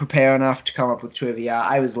 I didn't prepare enough to come up with trivia.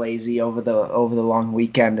 I was lazy over the long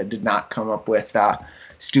weekend and did not come up with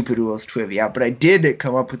stupid rules trivia. But I did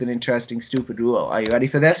come up with an interesting stupid rule. Are you ready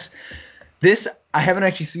for this? This I haven't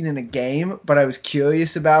actually seen in a game, but I was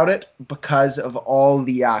curious about it because of all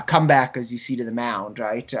the comebackers you see to the mound,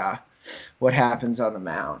 right? What happens on the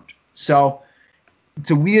mound. So it's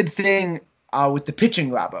a weird thing with the pitching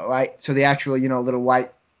rubber, right? So the actual, little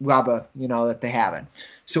white rubber, that they have it.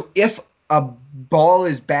 So if a ball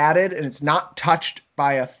is batted and it's not touched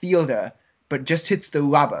by a fielder, but just hits the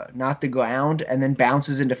rubber, not the ground, and then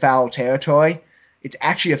bounces into foul territory, it's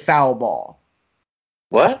actually a foul ball.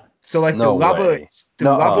 What? So the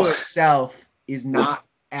rubber itself is not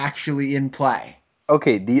actually in play.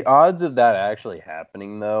 Okay, the odds of that actually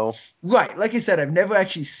happening, though. Right, like I said, I've never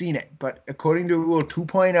actually seen it, but according to Rule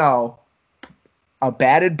 2.0, a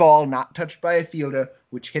batted ball not touched by a fielder,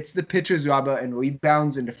 which hits the pitcher's rubber and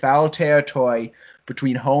rebounds into foul territory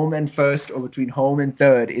between home and first or between home and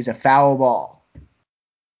third, is a foul ball.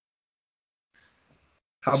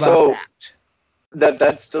 How about that?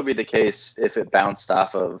 That'd still be the case if it bounced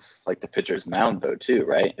off of the pitcher's mound, though, too,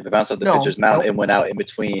 right? If it bounced off the pitcher's mound and went out in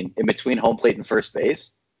between home plate and first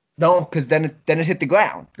base. No, because then it hit the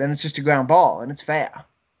ground. Then it's just a ground ball and it's fair.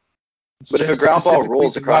 But if a ground ball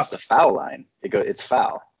rolls across the foul line, it's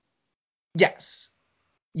foul. Yes.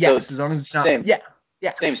 So as long as it's not. Same,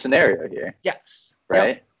 yeah. Same scenario here. Yes.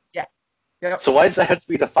 Right? Yep. So why does that have to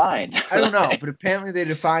be defined? I don't know, but apparently they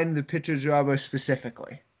defined the pitcher's rubber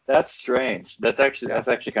specifically. That's strange. That's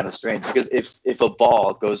actually kind of strange because if a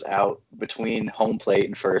ball goes out between home plate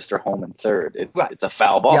and first or home and third, it's a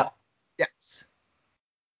foul ball. Yep. Yes.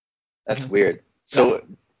 That's weird. So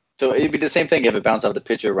it'd be the same thing if it bounced off the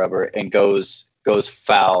pitcher rubber and goes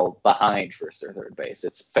foul behind first or third base.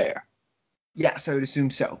 It's fair. Yes, I would assume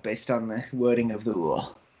so, based on the wording of the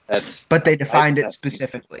rule. But they defined it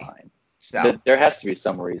specifically. So there has to be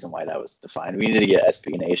some reason why that was defined. We need to get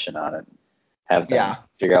SB Nation on it. Have them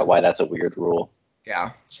figure out why that's a weird rule.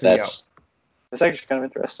 Yeah. So that's actually kind of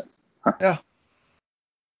interesting. Huh. Yeah.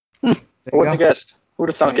 Who would have guessed? Who would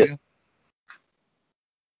have thunk it?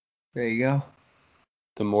 There you go.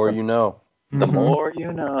 The more you know. The more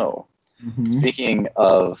you know. Mm-hmm. Speaking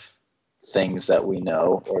of things that we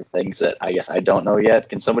know or things that I guess I don't know yet,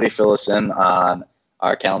 can somebody fill us in on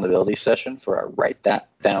our accountability session for our Write That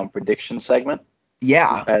Down prediction segment?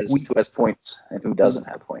 Yeah. Who has points and who doesn't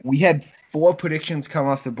have points? We had 4 predictions come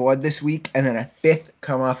off the board this week and then a 5th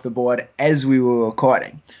come off the board as we were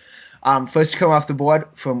recording. First to come off the board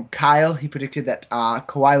from Kyle, he predicted that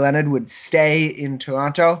Kawhi Leonard would stay in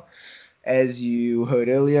Toronto. As you heard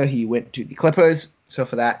earlier, he went to the Clippers. So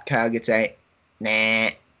for that, Kyle gets a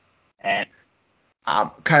nah.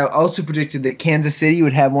 Kyle also predicted that Kansas City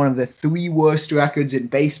would have one of the 3 worst records in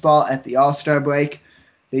baseball at the All-Star break.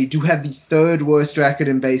 They do have the 3rd worst record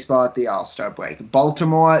in baseball at the All-Star break.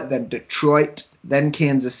 Baltimore, then Detroit, then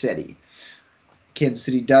Kansas City. Kansas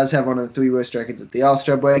City does have one of the 3 worst records at the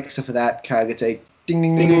All-Star break, so for that, Kyle gets a ding,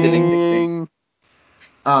 ding, ding, ding, ding, ding, ding.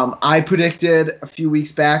 I predicted a few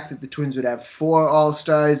weeks back that the Twins would have 4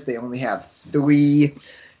 All-Stars. They only have 3,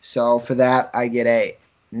 so for that, I get a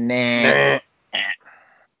nah.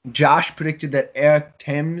 Josh predicted that Eric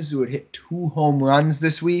Thames would hit 2 home runs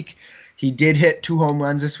this week. He did hit 2 home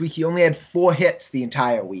runs this week. He only had 4 hits the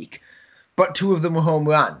entire week, but 2 of them were home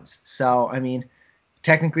runs. So, I mean,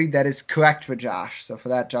 technically that is correct for Josh. So for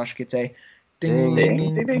that, Josh gets a ding, ding,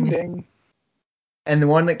 ding, ding, ding, ding. And the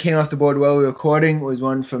one that came off the board while we were recording was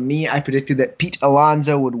one from me. I predicted that Pete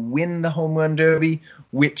Alonso would win the home run derby,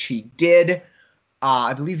 which he did.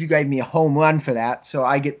 I believe you gave me a home run for that, so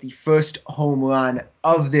I get the first home run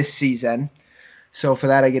of this season. So for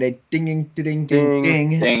that, I get a ding, ding, ding, ding,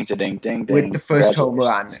 ding, ding, ding, ding, with the first home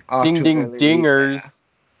run. Ding, ding, dingers.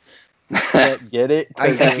 Get it?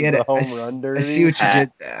 I get it. Home run derby. I see what you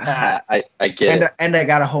did there. I get it. And I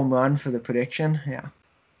got a home run for the prediction.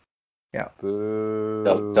 Yeah. Boo.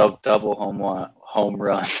 Double home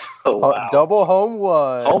run. Oh, wow. Double home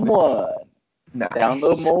one. Home one. Nice.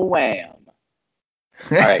 Download more wham.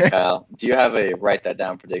 All right, Kyle. Do you have a write that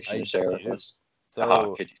down prediction to share with us?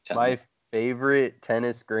 So my favorite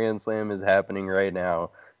tennis Grand Slam is happening right now,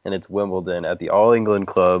 and it's Wimbledon at the All England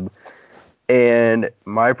Club. And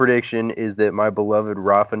my prediction is that my beloved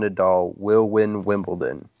Rafa Nadal will win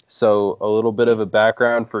Wimbledon. So a little bit of a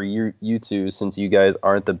background for you two, since you guys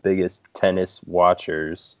aren't the biggest tennis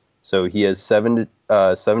watchers. So he has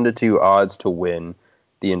 7-2 odds to win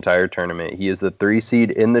the entire tournament. He is the 3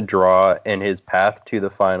 seed in the draw, and his path to the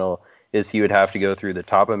final is he would have to go through the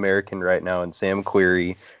top American right now and Sam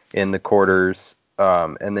Querrey in the quarters,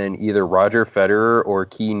 and then either Roger Federer or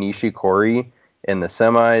Kei Nishikori in the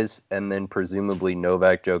semis, and then presumably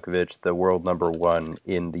Novak Djokovic, the world number 1,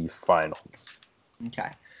 in the finals. Okay.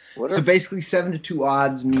 So basically 7-2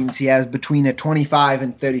 odds means he has between a 25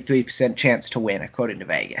 and 33% chance to win, according to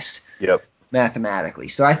Vegas. Yep. Mathematically.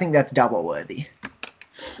 So I think that's double worthy.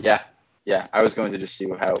 Yeah. I was going to just see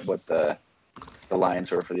what the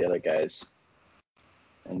lines were for the other guys,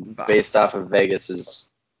 and based off of Vegas's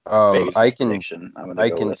prediction, I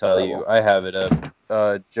can tell you, I have it up.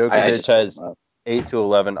 Djokovic has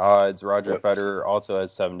 8-11 odds. Roger Federer also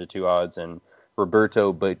has 7-2 odds, and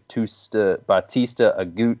Roberto Bautista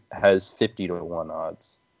Agut has 50-1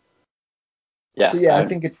 odds. Yeah. So I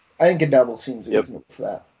think a double seems reasonable for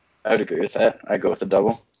that. I would agree with that. I go with a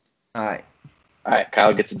double. All right.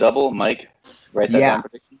 Kyle gets a double. Mike, write that down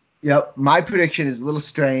prediction. Yep. My prediction is a little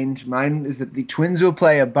strange. Mine is that the Twins will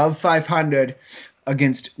play above 500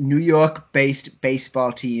 against New York-based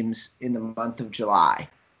baseball teams in the month of July.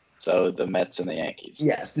 So the Mets and the Yankees.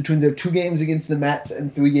 Yes, the Twins have 2 games against the Mets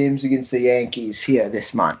and 3 games against the Yankees here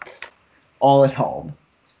this month, all at home.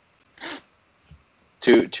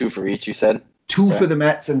 Two for each, you said? 2 for the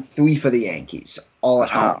Mets and 3 for the Yankees, all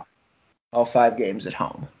at home. All 5 games at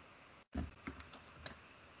home.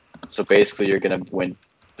 So basically you're going to win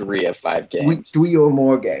 3 of 5 games. 3 or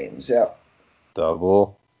more games, yeah.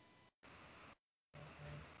 Double.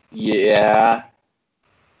 Yeah.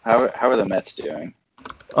 How are the Mets doing?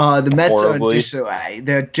 The Mets Horribly. are in disarray.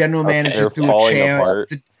 Their general manager threw a chair.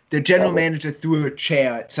 The general manager threw a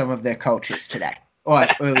chair at some of their coaches today, or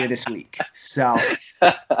earlier this week. So,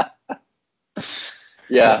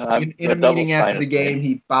 yeah. In a meeting after the game,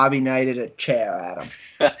 he Bobby Knighted a chair at him.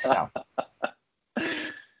 So.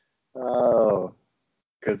 Oh,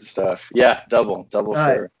 good stuff. Yeah, double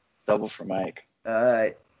for Mike. All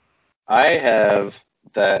right. I have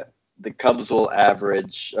that the Cubs will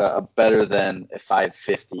average better than a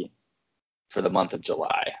 550 for the month of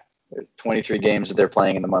July. There's 23 games that they're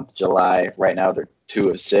playing in the month of July. Right now, they're 2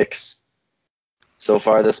 of 6 so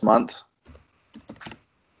far this month.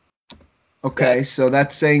 Okay, so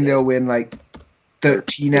that's saying they'll win like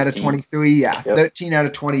 13 out of 23. Yeah, yep. 13 out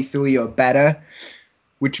of 23 or better,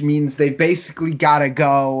 which means they basically got to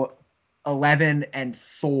go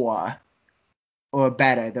 11-4 or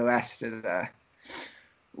better the rest of the.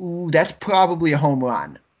 Ooh, that's probably a home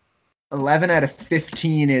run. 11 out of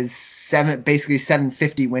 15 is basically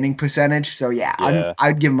 750 winning percentage. So yeah.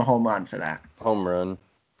 I'd give him a home run for that. Home run.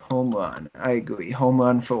 I agree. Home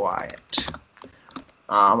run for Wyatt.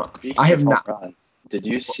 I have not. Did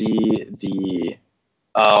you see the?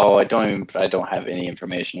 Oh, I don't have any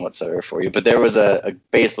information whatsoever for you. But there was a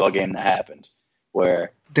baseball game that happened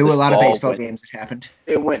where there were a lot of baseball games that happened.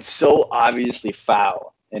 It went so obviously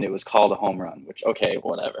foul and it was called a home run, which, okay,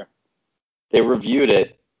 whatever. They reviewed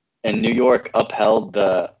it, and New York upheld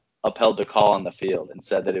the call on the field and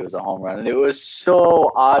said that it was a home run. And it was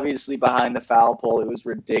so obviously behind the foul pole. It was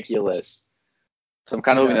ridiculous. So I'm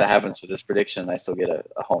kind of hoping that happens with this prediction. I still get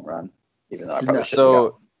a home run, even though I probably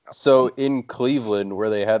should. So in Cleveland, where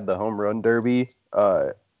they had the home run derby,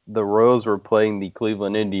 the Royals were playing the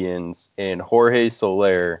Cleveland Indians, and Jorge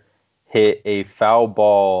Soler hit a foul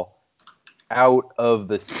ball out of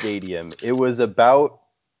the stadium. It was about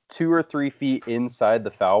 2 or 3 feet inside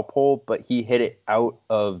the foul pole, but he hit it out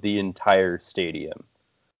of the entire stadium.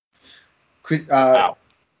 Wow.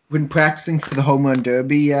 When practicing for the home run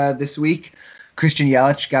derby this week, Christian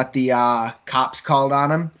Yelich got the cops called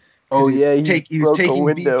on him. Oh yeah, he was taking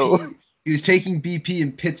BP. He was taking BP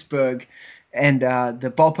in Pittsburgh, and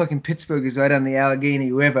the ballpark in Pittsburgh is right on the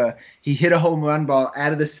Allegheny River. He hit a home run ball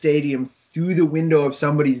out of the stadium through the window of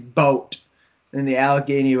somebody's boat in the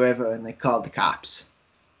Allegheny River, and they called the cops.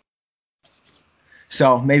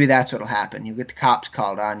 So maybe that's what'll happen. You get the cops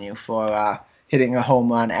called on you for hitting a home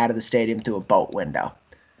run out of the stadium through a boat window.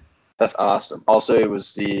 That's awesome. Also, it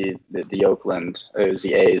was the Oakland. It was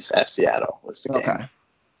the A's at Seattle was the game.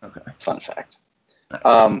 Okay. Fun fact. Nice.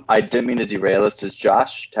 I didn't mean to derail this. Is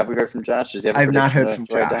Josh? Have we heard from Josh? Does he have I've not heard from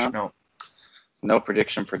Josh. No. No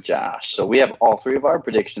prediction for Josh. So we have all 3 of our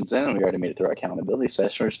predictions in, and we already made it through our accountability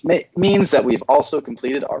session, which means that we've also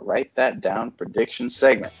completed our Write That Down prediction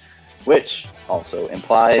segment, which also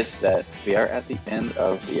implies that we are at the end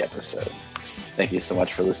of the episode. Thank you so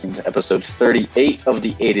much for listening to episode 38 of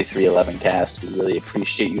the 8311 cast. We really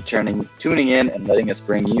appreciate you tuning in and letting us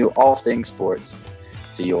bring you all things sports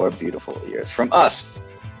to your beautiful ears. From us,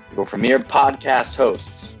 your premier podcast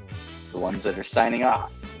hosts, the ones that are signing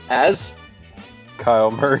off as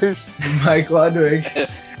Kyle Mersch, Mike Ludwig,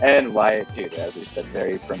 and Wyatt Tudor, as we said,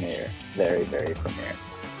 very premier. Very, very premier.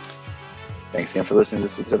 Thanks again for listening to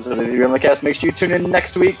this week's episode of the Realm Cast. Make sure you tune in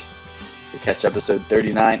next week to catch episode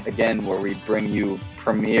 39 again, where we bring you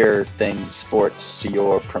premier things sports to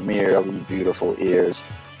your premierly beautiful ears.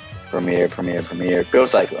 Premier. Go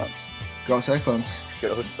Cyclones. Go Cyclones.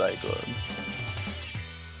 Go Cyclones.